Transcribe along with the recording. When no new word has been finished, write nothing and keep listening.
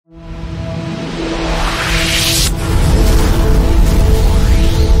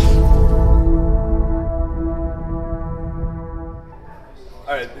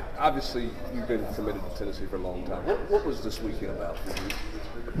obviously, you've been committed to Tennessee for a long time. What was this weekend about for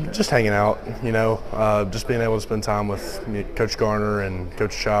you? Just hanging out, just being able to spend time with Coach Garner and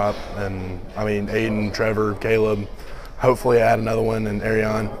Coach Chop, and Aiden, Trevor, Caleb. Hopefully, I add another one in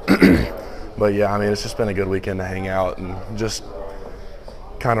Arion. But yeah, it's just been a good weekend to hang out and just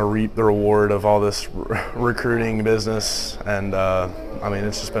kind of reap the reward of all this recruiting business, and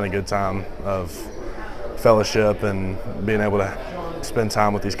it's just been a good time of fellowship and being able to spend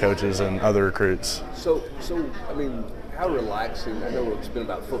time with these coaches and other recruits. So how relaxing, I know it's been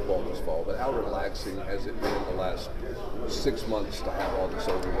about football this fall, but how relaxing has it been the last 6 months to have all this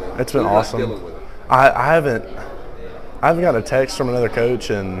over with? It's been awesome. Dealing with it? I haven't got a text from another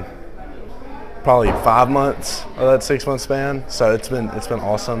coach in probably 5 months of that 6 month span, so it's been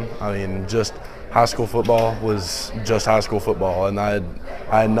awesome. Just high school football was just high school football, and I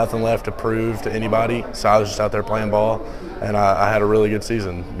had nothing left to prove to anybody, so I was just out there playing ball, and I had a really good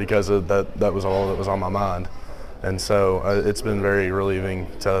season because of that. That was all that was on my mind, and so it's been very relieving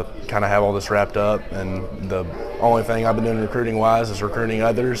to kind of have all this wrapped up, and the only thing I've been doing recruiting wise is recruiting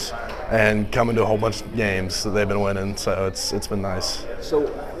others and coming to a whole bunch of games that they've been winning, so it's been nice. So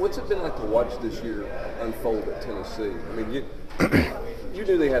what's it been like to watch this year unfold at Tennessee? You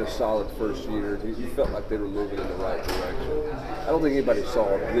knew they had a solid first year. You felt like they were moving in the right direction. I don't think anybody saw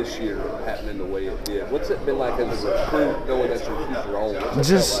this year happening the way it did. What's it been like as a recruit, knowing that your own?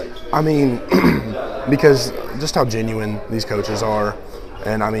 Because just how genuine these coaches are.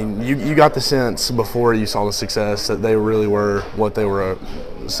 And you got the sense before you saw the success that they really were what they were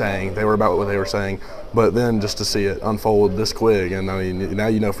saying. They were about what they were saying. But then just to see it unfold this quick, and now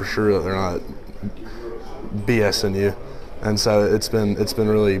you know for sure that they're not BSing you. And so it's been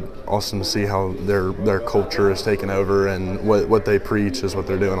really awesome to see how their culture has taken over, and what they preach is what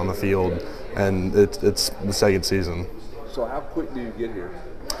they're doing on the field. And it's the second season. So how quick do you get here?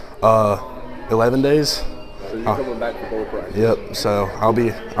 11 days. So you're coming back for bowl practice? Yep. So I'll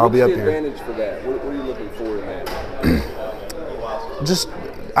be up here. What's the advantage for that? What are you looking for in that?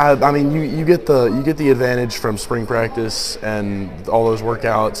 You get the advantage from spring practice and all those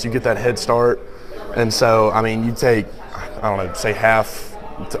workouts. You get that head start, and so you take, say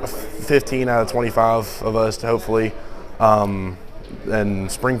 15 out of 25 of us to hopefully,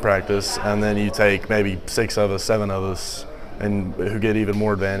 and spring practice, and then you take maybe 6 of us, 7 of us, and who get even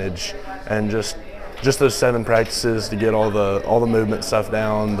more advantage, and just those 7 practices to get all the movement stuff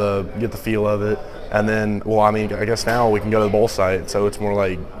down, get the feel of it, and then I guess now we can go to the bowl site, so it's more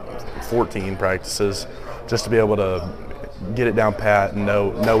like 14 practices, just to be able to get it down pat and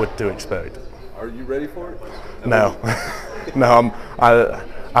know what to expect. Are you ready for it? No. No,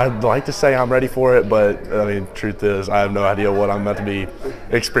 I'd like to say I'm ready for it, but truth is I have no idea what I'm about to be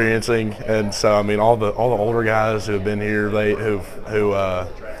experiencing, and so all the older guys who have been here,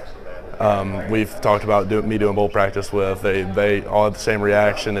 we've talked about me doing bowl practice with, they all have the same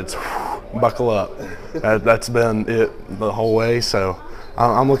reaction. It's buckle up. That's been it the whole way, so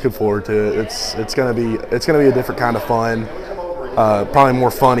I'm looking forward to it. It's gonna be a different kind of fun, probably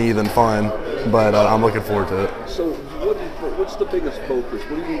more funny than fun, but I'm looking forward to it. So what's the biggest focus?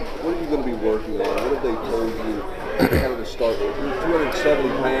 What are you going to be working on? What have they told you kind of to start with? You're 270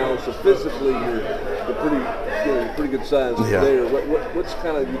 pounds, so physically you're pretty good size there. What's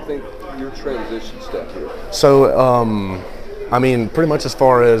kind of, you think, your transition step here? So pretty much as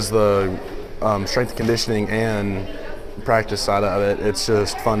far as the strength and conditioning and practice side of it, it's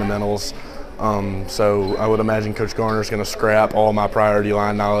just fundamentals. So I would imagine Coach Garner's going to scrap all my priority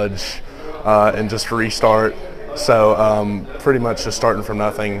line knowledge and just restart. So pretty much just starting from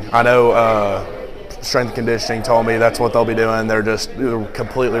nothing. I know strength and conditioning told me that's what they'll be doing. They're just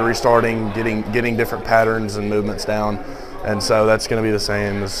completely restarting, getting different patterns and movements down. And so that's going to be the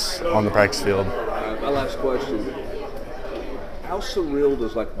same as on the practice field. My last question. How surreal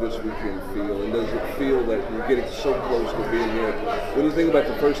does this weekend feel, and does it feel that you're getting so close to being here? When you think about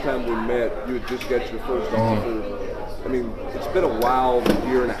the first time we met, you had just got your first offer. It's been a wild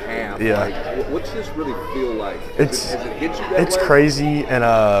year and a half. Yeah. What's this really feel like? Has it hit you that It's way? crazy,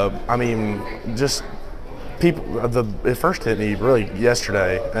 and just people. It first hit me really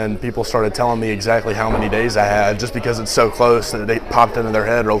yesterday, and people started telling me exactly how many days I had, just because it's so close that it popped into their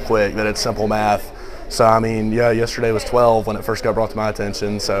head real quick that it's simple math. So yesterday was 12 when it first got brought to my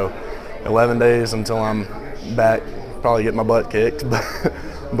attention. So 11 days until I'm back, probably getting my butt kicked.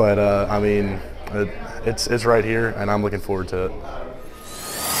 But it's right here, and I'm looking forward to it.